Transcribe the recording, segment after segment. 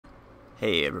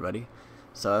Hey everybody,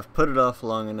 so I've put it off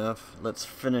long enough. Let's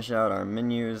finish out our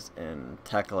menus and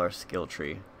tackle our skill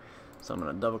tree. So I'm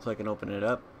going to double click and open it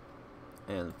up,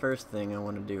 and the first thing I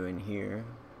want to do in here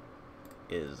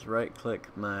is right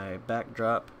click my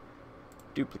backdrop,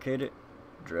 duplicate it,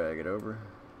 drag it over.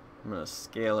 I'm going to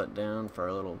scale it down for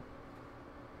our little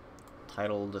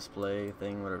title display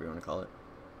thing, whatever you want to call it.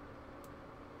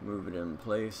 Move it in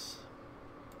place.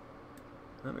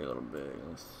 Might be a little big.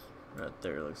 Right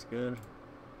there looks good.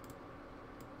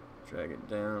 Drag it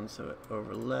down so it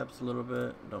overlaps a little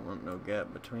bit. Don't want no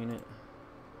gap between it.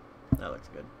 That looks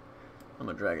good. I'm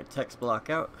going to drag a text block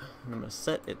out, and I'm going to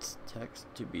set its text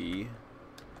to be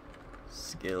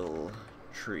skill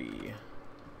tree.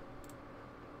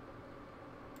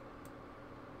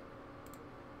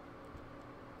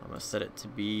 I'm going to set it to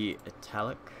be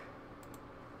italic.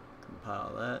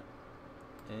 Compile that,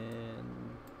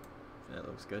 and that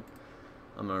looks good.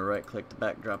 I'm going to right click the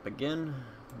backdrop again,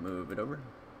 move it over,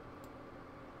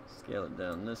 scale it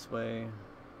down this way,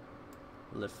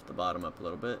 lift the bottom up a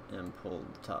little bit and pull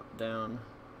the top down.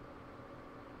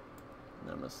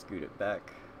 And I'm going to scoot it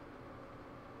back.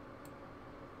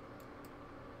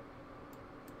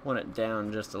 Want it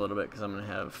down just a little bit because I'm going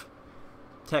to have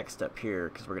text up here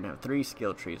because we're going to have 3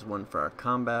 skill trees, one for our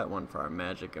combat, one for our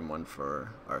magic, and one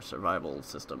for our survival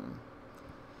system.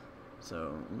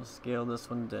 So I'm going to scale this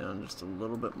one down just a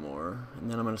little bit more, and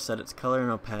then I'm going to set its color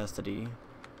and opacity.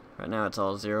 Right now it's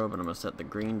all 0, but I'm going to set the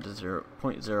green to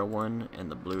 0.01 and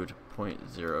the blue to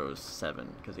 0.07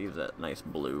 because it gives that nice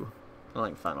blue. I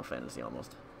like Final Fantasy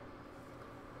almost.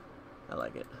 I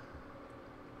like it.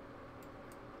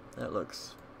 That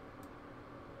looks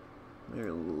maybe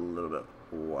a little bit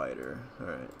wider.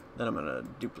 Alright, then I'm going to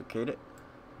duplicate it,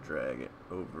 drag it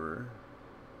over.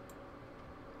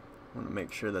 I want to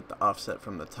make sure that the offset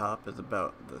from the top is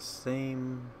about the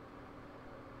same,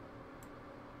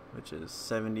 which is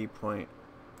 70 point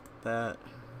that,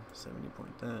 70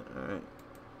 point that. Alright,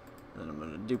 then I'm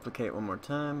going to duplicate one more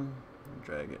time,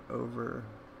 drag it over,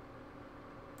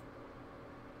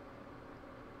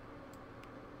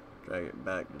 drag it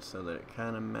back just so that it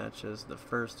kind of matches the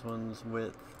first one's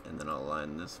width, and then I'll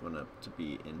line this one up to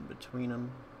be in between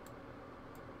them.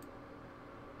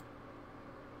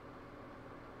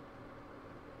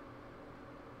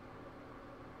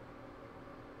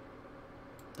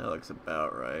 That looks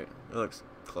about right. It looks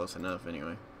close enough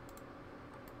anyway.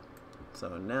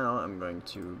 So now I'm going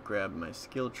to grab my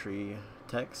skill tree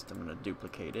text. I'm going to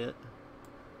duplicate it,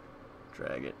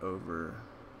 drag it over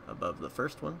above the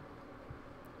first one,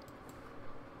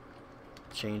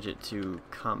 change it to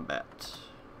combat.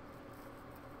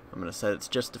 I'm going to set its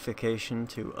justification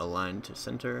to align to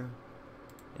center,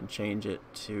 and change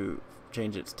its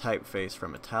typeface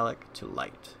from italic to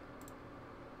light.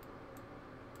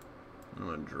 I'm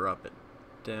going to drop it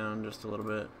down just a little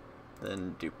bit,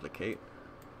 then duplicate,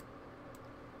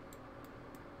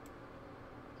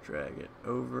 drag it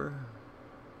over,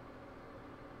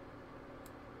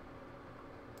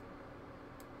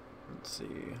 let's see,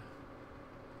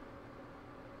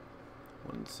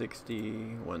 160,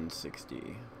 160,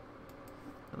 and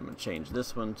I'm going to change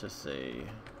this one to say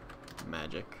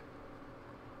magic,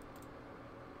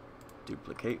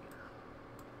 duplicate,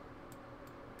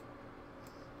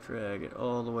 drag it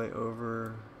all the way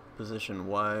over, position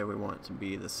Y we want to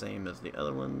be the same as the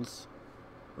other ones,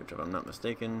 which if I'm not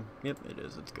mistaken, yep it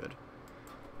is, it's good.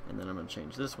 And then I'm going to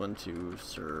change this one to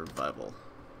survival.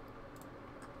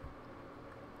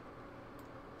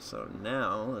 So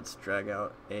now let's drag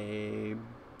out a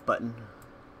button.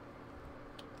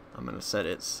 I'm going to set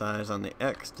its size on the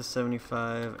X to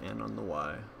 75 and on the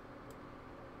Y.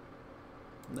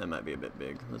 That might be a bit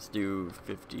big. Let's do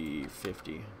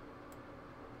 50-50.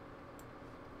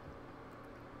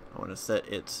 I want to set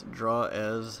its draw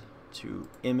as to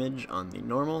image on the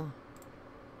normal,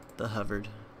 the hovered,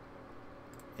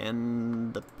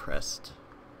 and the pressed.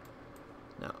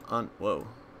 Now on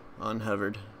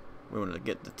hovered, we want to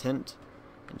get the tint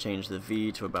and change the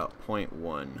V to about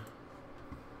 0.1.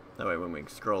 That way when we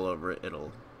scroll over it,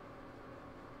 it'll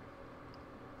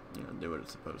do what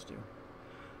it's supposed to.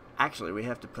 Actually, we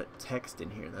have to put text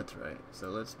in here, that's right. So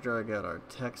let's drag out our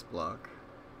text block.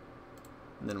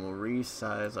 And then we'll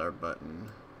resize our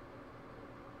button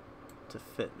to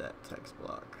fit that text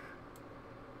block.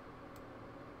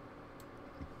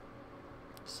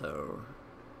 So,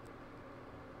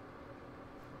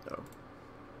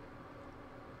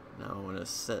 now I want to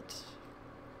set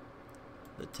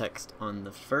the text on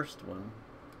the first one.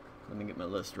 Let me get my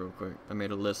list real quick. I made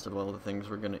a list of all the things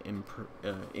we're going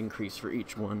to increase for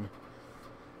each one.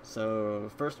 So,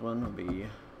 the first one will be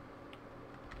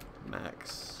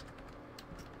max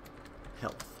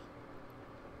health.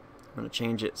 I'm gonna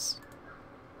change its...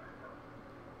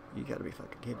 You gotta be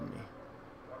fucking kidding me.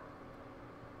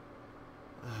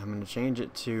 I'm gonna change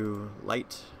it to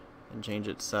light and change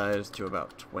its size to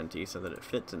about 20 so that it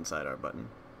fits inside our button.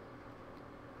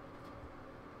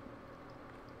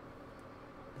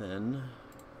 Then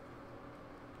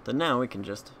now we can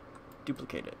just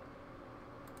duplicate it.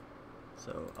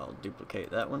 So I'll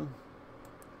duplicate that one,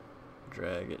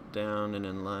 drag it down and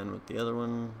in line with the other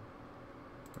one.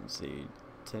 Let's see,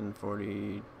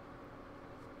 1040.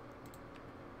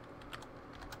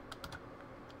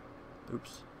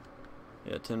 Oops.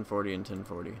 Yeah, 1040 and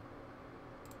 1040.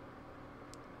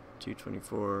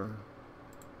 224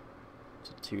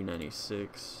 to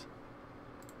 296.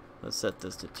 Let's set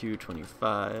this to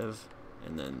 225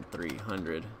 and then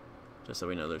 300, just so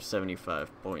we know there's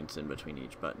 75 points in between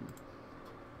each button.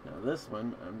 Now this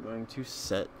one I'm going to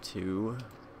set to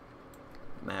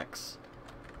max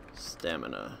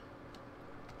stamina.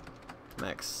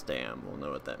 Max stam, we'll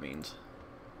know what that means.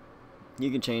 You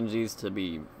can change these to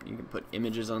be, you can put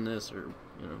images on this or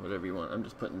whatever you want. I'm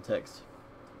just putting text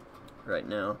right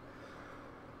now.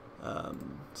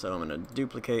 So I'm going to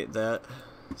duplicate that,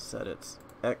 set its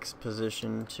X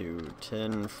position to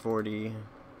 1040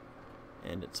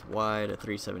 and its Y to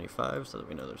 375 so that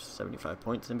we know there's 75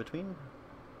 points in between.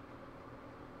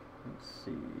 Let's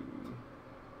see.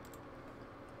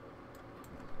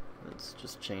 Let's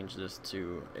just change this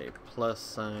to a plus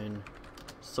sign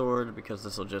sword because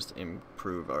this will just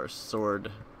improve our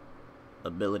sword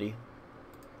ability.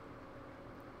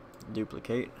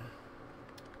 Duplicate.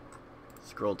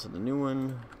 Scroll to the new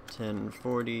one.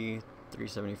 1040.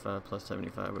 375 plus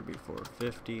 75 would be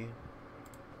 450.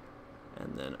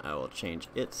 And then I will change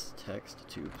its text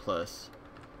to plus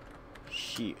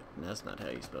shield. That's not how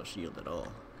you spell shield at all.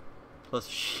 Plus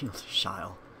shield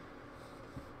shile.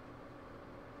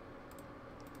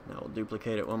 Now we'll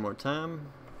duplicate it one more time.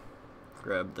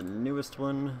 Grab the newest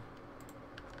one.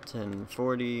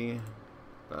 1040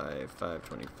 by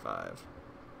 525.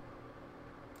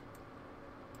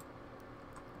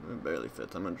 It barely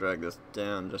fits. I'm going to drag this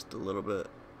down just a little bit.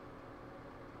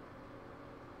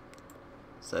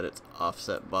 Set its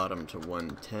offset bottom to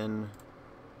 110.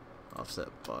 Offset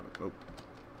bottom. Oh.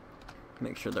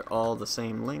 Make sure they're all the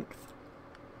same length.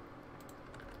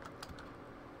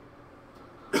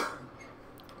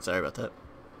 Sorry about that.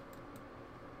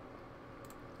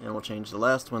 And we'll change the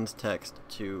last one's text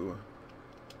to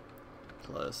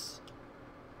plus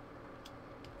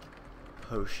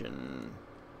potion.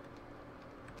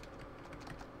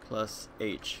 Plus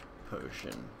H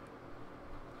potion.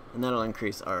 And that'll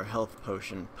increase our health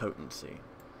potion potency.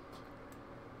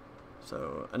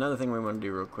 So another thing we want to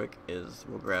do real quick is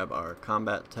we'll grab our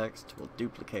combat text, we'll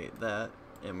duplicate that,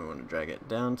 and we want to drag it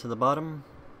down to the bottom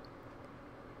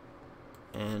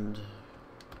and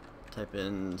type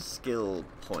in skill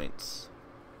points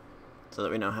so that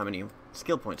we know how many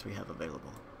skill points we have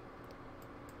available.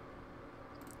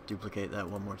 Duplicate that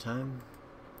one more time.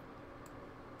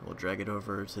 We'll drag it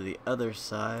over to the other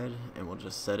side and we'll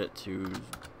just set it to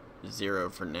 0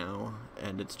 for now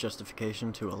and its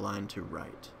justification to align to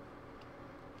right.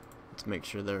 Let's make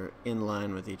sure they're in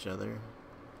line with each other.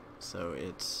 So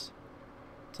it's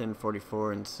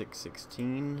 1044 and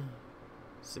 616.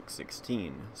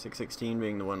 616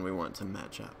 being the one we want to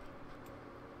match up.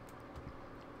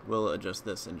 We'll adjust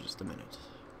this in just a minute.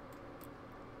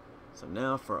 So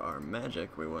now for our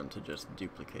magic, we want to just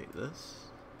duplicate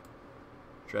this.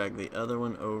 Drag the other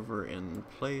one over in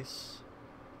place.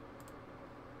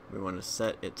 We want to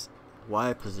set its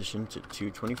Y position to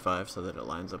 225 so that it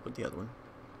lines up with the other one.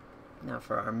 Now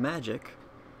for our magic,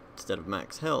 instead of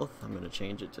max health, I'm going to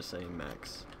change it to say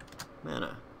max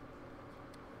mana.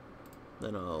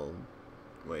 Then I'll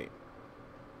wait.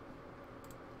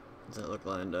 Does that look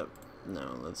lined up?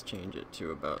 No, let's change it to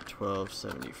about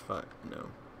 1275. No,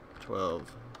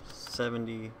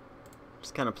 1270.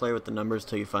 Just kind of play with the numbers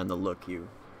till you find the look you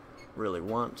really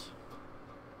want.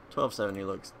 1270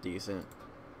 looks decent.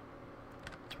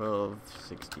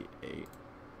 1268.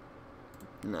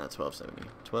 Nah, 1270.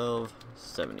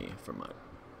 1270 for mine.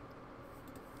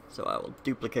 So I will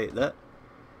duplicate that.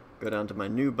 Go down to my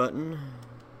new button.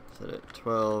 Set it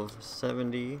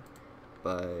 1270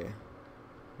 by,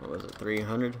 what was it,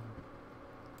 300?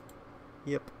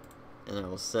 Yep. And I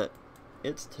will set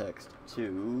its text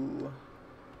to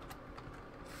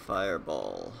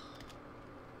Fireball.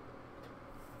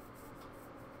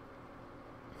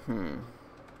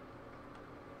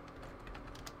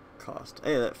 Cost.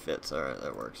 Hey, that fits. Alright,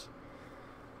 that works.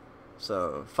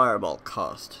 So, Fireball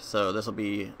cost. So this will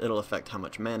be, it'll affect how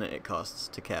much mana it costs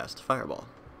to cast Fireball.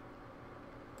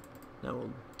 Now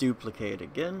we'll duplicate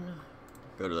again,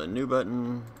 go to the new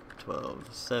button,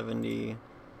 1270,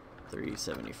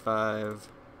 375.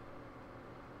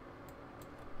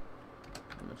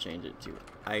 I'm going to change it to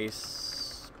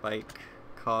ice spike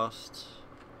cost.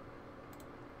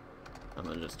 I'm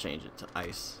going to just change it to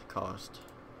ice cost.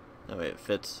 That way it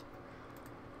fits.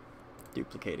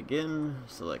 Duplicate again,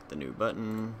 select the new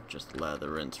button, just lather,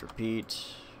 rinse, repeat.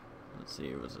 Let's see,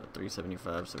 it was a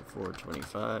 375, so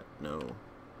 425, no.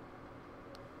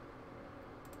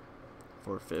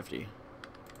 450.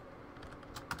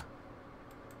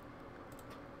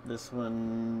 This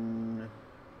one,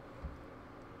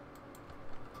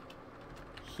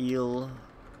 heal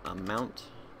amount,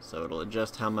 so it'll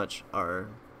adjust how much our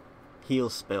heal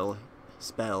spell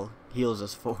heals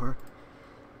us for.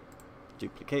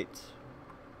 Duplicate.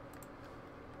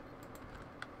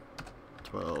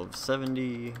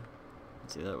 1270.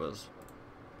 Let's see, that was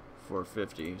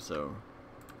 450, so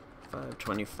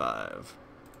 525.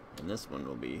 And this one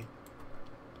will be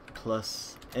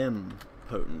plus M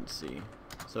potency,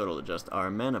 so it'll adjust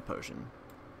our mana potion.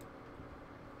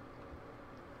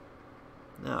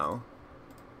 Now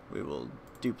we will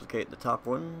duplicate the top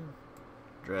one,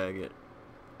 drag it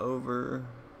over.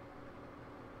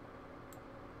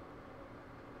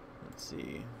 Let's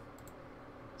see,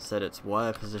 set its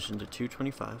Y position to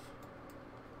 225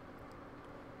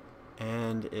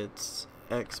 and its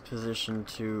X position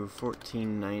to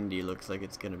 1490. Looks like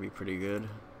it's gonna be pretty good.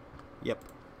 Yep,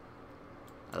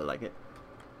 I like it.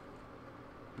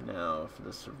 Now for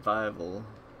the survival,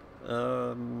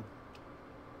 drain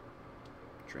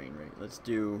rate, let's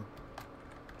do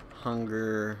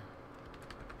hunger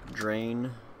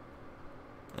drain,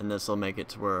 and this will make it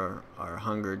to where our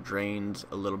hunger drains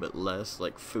a little bit less,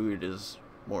 like food is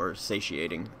more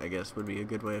satiating, I guess would be a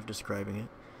good way of describing it.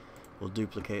 We'll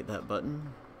duplicate that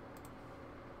button,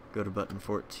 go to button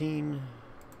 14,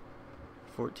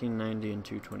 1490 and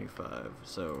 225,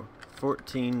 so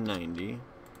 1490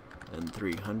 and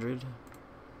 300.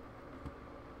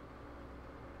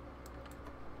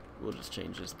 We'll just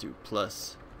change this to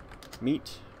plus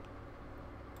meat,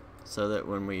 so that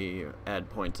when we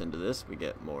add points into this, we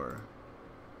get more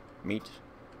meat.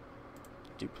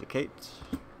 Duplicate,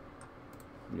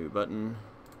 new button,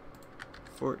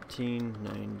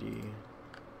 1490,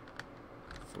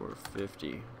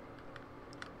 450,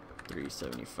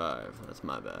 375. That's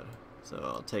my bad. So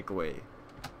I'll take away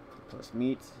plus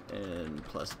meat and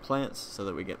plus plants so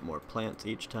that we get more plants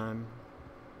each time.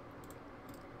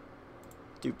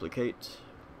 Duplicate,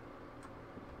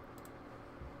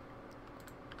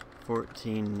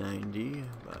 1490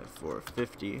 by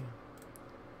 450.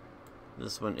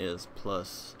 This one is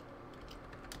plus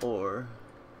or.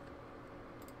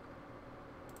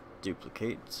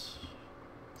 Duplicate,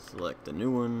 select the new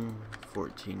one,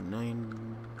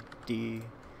 1490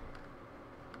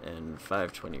 and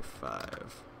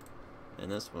 525.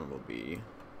 And this one will be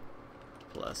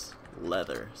plus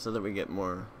leather, so that we get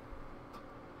more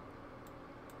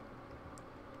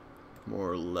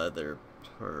leather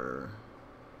per.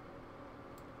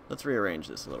 Let's rearrange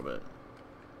this a little bit.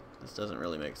 This doesn't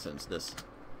really make sense this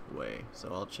way,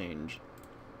 so I'll change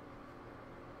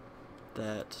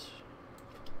that.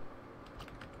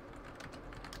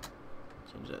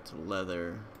 Change that to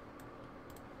leather.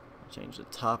 Change the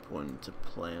top one to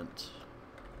plant.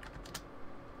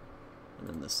 And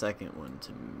then the second one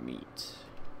to meat.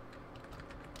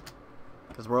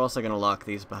 Because we're also going to lock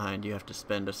these behind. You have to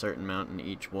spend a certain amount in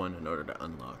each one in order to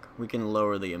unlock. We can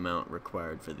lower the amount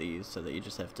required for these so that you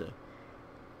just have to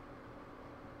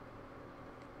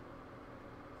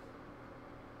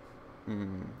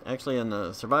actually, in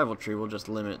the survival tree, we'll just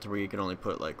limit to where you can only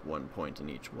put like 1 point in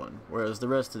each one. Whereas the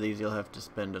rest of these, you'll have to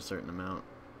spend a certain amount.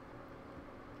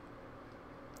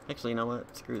 Actually, you know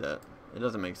what? Screw that. It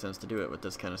doesn't make sense to do it with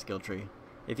this kind of skill tree.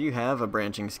 If you have a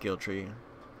branching skill tree,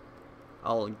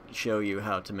 I'll show you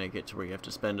how to make it to where you have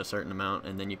to spend a certain amount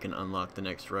and then you can unlock the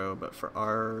next row. But for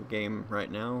our game right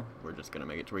now, we're just going to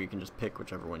make it to where you can just pick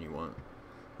whichever one you want.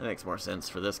 That makes more sense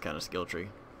for this kind of skill tree.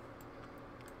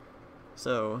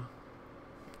 So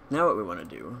now what we want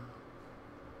to do,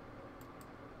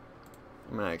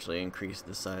 I'm going to actually increase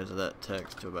the size of that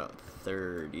text to about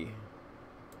 30.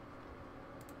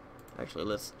 Actually,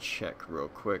 let's check real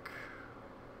quick.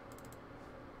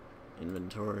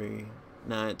 Inventory.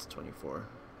 Nah, it's 24.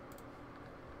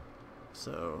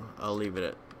 So I'll leave it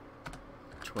at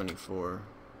 24.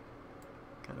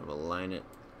 Kind of align it.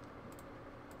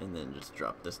 And then just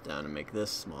drop this down and make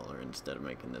this smaller instead of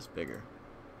making this bigger.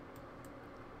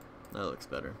 That looks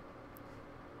better.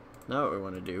 Now what we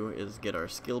want to do is get our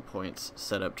skill points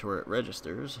set up to where it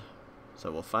registers.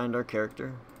 So we'll find our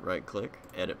character, right click,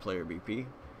 edit player BP,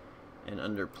 And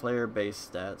under player base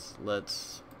stats,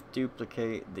 let's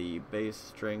duplicate the base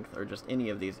strength, or just any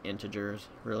of these integers,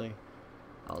 really.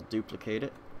 I'll duplicate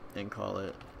it and call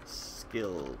it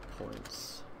skill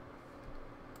points.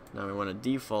 Now we want to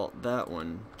default that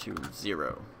one to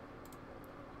 0.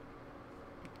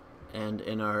 And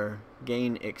in our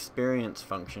gain experience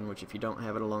function, which if you don't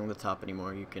have it along the top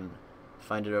anymore, you can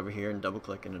find it over here and double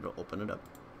click and it'll open it up.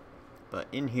 But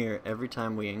in here, every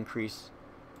time we increase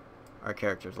our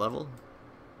character's level,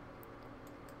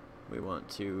 we want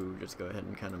to just go ahead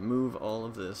and kind of move all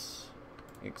of this,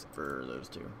 except for those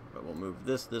two, but we'll move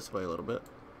this way a little bit.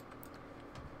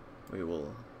 We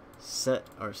will set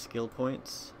our skill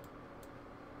points,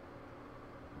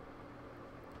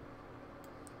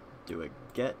 do a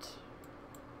get,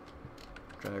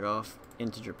 drag off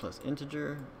integer plus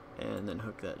integer, and then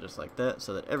hook that just like that,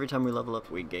 so that every time we level up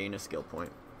we gain a skill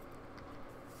point.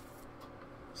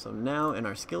 So now in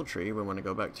our skill tree, we want to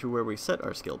go back to where we set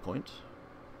our skill point,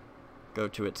 go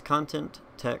to its content,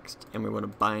 text, and we want to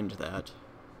bind that.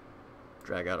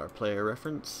 Drag out our player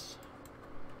reference,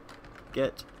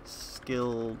 get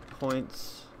skill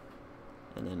points,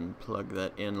 and then plug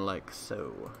that in like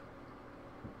so.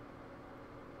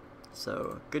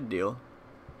 So, good deal.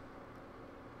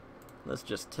 Let's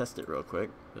just test it real quick,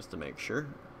 just to make sure.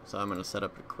 So I'm going to set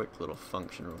up a quick little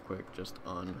function real quick, just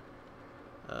on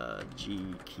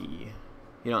G key.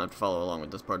 You don't have to follow along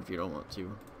with this part if you don't want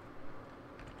to.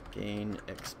 Gain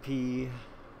XP,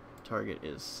 target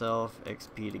is self,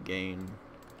 XP to gain.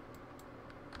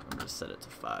 I'm going to set it to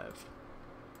 5.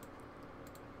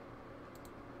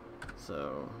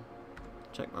 So,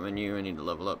 check my menu, I need to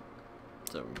level up.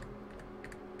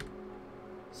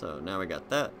 So now we got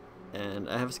that, and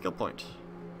I have a skill point.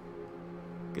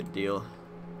 Good deal.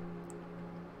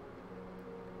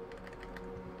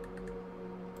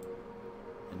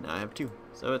 And now I have 2,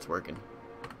 so it's working.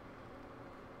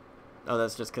 Oh,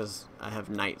 that's just because I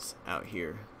have knights out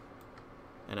here,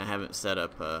 and I haven't set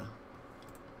up a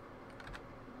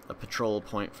patrol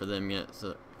point for them yet,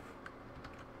 so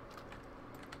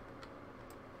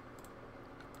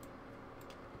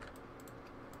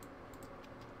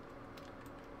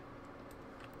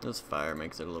this fire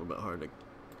makes it a little bit hard to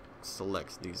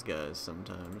select these guys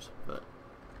sometimes, but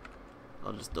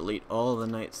I'll just delete all the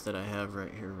knights that I have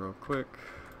right here real quick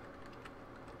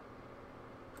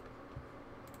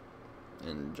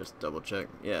and just double check.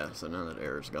 Yeah, so now that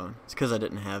error's gone. It's because I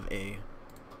didn't have a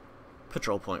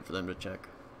patrol point for them to check.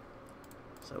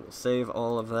 So we'll save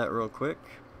all of that real quick,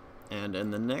 and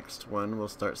in the next one we'll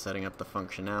start setting up the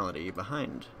functionality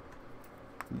behind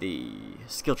the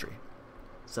skill tree.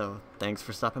 So thanks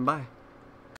for stopping by.